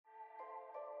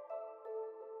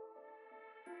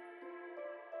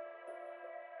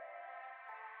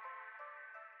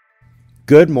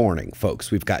Good morning, folks.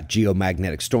 We've got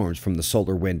geomagnetic storms from the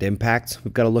solar wind impacts.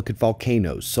 We've got a look at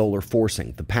volcanoes, solar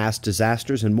forcing, the past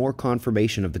disasters, and more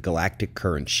confirmation of the galactic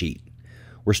current sheet.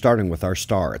 We're starting with our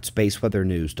star at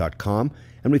spaceweathernews.com,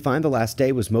 and we find the last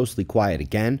day was mostly quiet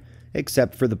again,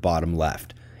 except for the bottom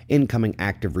left. Incoming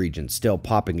active regions still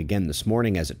popping again this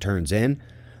morning as it turns in.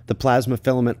 The plasma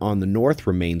filament on the north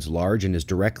remains large and is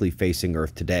directly facing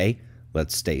Earth today.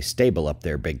 Let's stay stable up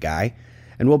there, big guy.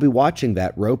 And we'll be watching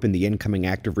that rope in the incoming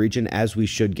active region as we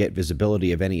should get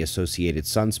visibility of any associated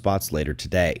sunspots later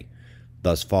today.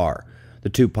 Thus far, the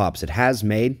two pops it has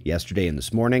made, yesterday and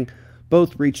this morning,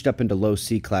 both reached up into low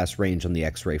C-class range on the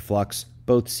X-ray flux.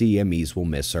 Both CMEs will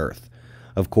miss Earth.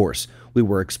 Of course, we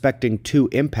were expecting two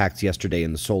impacts yesterday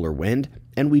in the solar wind,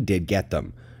 and we did get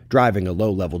them, driving a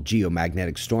low-level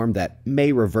geomagnetic storm that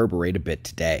may reverberate a bit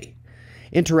today.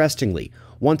 Interestingly,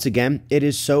 once again, it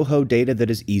is SOHO data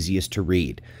that is easiest to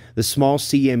read. The small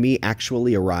CME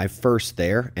actually arrived first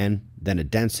there, and then a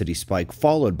density spike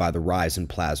followed by the rise in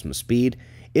plasma speed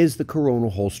is the coronal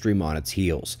hole stream on its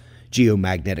heels.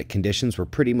 Geomagnetic conditions were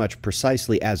pretty much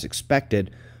precisely as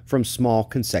expected from small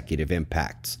consecutive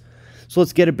impacts. So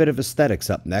let's get a bit of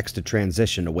aesthetics up next to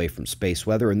transition away from space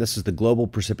weather, and this is the Global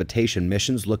Precipitation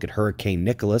Mission's look at Hurricane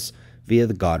Nicholas via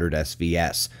the Goddard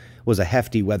SVS. It was a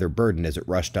hefty weather burden as it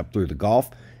rushed up through the Gulf,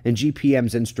 and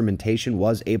GPM's instrumentation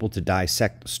was able to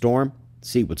dissect the storm,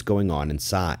 see what's going on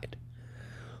inside.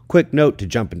 Quick note to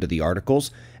jump into the articles,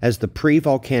 as the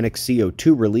pre-volcanic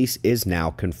CO2 release is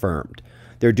now confirmed.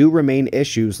 There do remain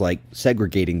issues like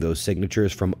segregating those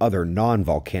signatures from other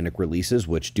non-volcanic releases,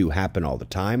 which do happen all the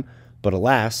time, but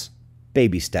alas,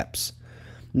 baby steps.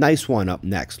 Nice one up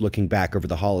next, looking back over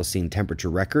the Holocene temperature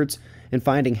records and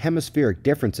finding hemispheric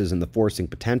differences in the forcing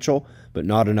potential, but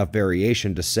not enough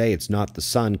variation to say it's not the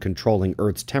sun controlling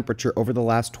Earth's temperature over the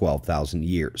last 12,000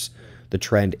 years. The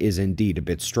trend is indeed a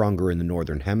bit stronger in the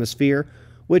northern hemisphere,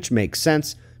 which makes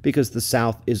sense because the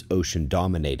south is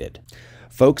ocean-dominated.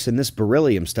 Folks, in this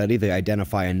beryllium study, they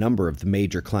identify a number of the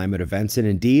major climate events and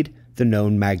indeed the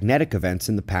known magnetic events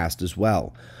in the past as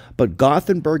well. But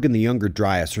Gothenburg and the Younger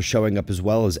Dryas are showing up as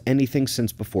well as anything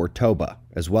since before Toba,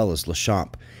 as well as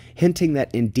Lachamp, hinting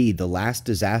that indeed the last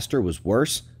disaster was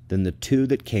worse than the two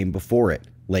that came before it,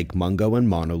 Lake Mungo and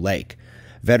Mono Lake.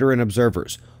 Veteran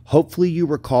observers, hopefully you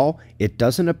recall it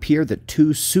doesn't appear that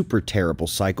two super terrible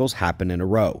cycles happen in a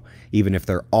row, even if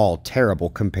they're all terrible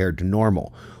compared to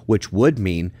normal, which would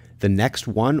mean the next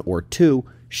one or two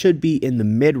should be in the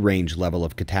mid-range level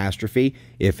of catastrophe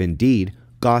if indeed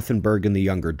Gothenburg and the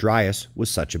Younger Dryas was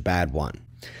such a bad one.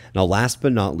 Now last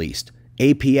but not least,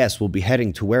 APS will be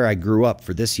heading to where I grew up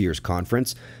for this year's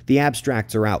conference. The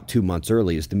abstracts are out 2 months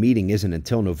early as the meeting isn't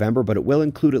until November, but it will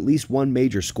include at least one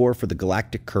major score for the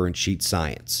galactic current sheet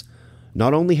science.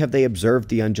 Not only have they observed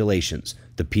the undulations,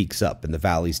 the peaks up and the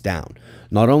valleys down,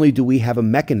 not only do we have a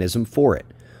mechanism for it,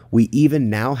 we even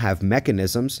now have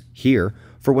mechanisms here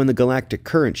for when the galactic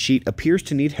current sheet appears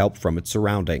to need help from its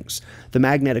surroundings. The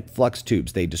magnetic flux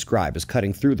tubes they describe as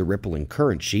cutting through the rippling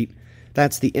current sheet,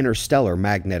 that's the interstellar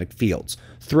magnetic fields,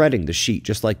 threading the sheet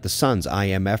just like the sun's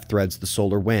IMF threads the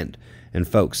solar wind. And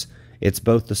folks, it's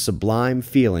both the sublime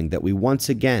feeling that we once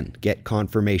again get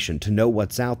confirmation to know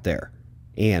what's out there,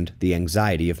 and the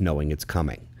anxiety of knowing it's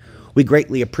coming. We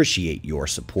greatly appreciate your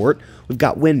support. We've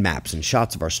got wind maps and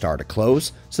shots of our star to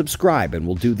close. Subscribe and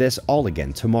we'll do this all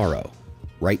again tomorrow.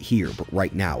 Right here, but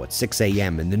right now at 6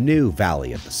 a.m. in the new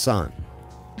Valley of the Sun.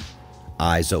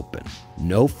 Eyes open,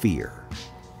 no fear.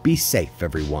 Be safe,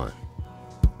 everyone.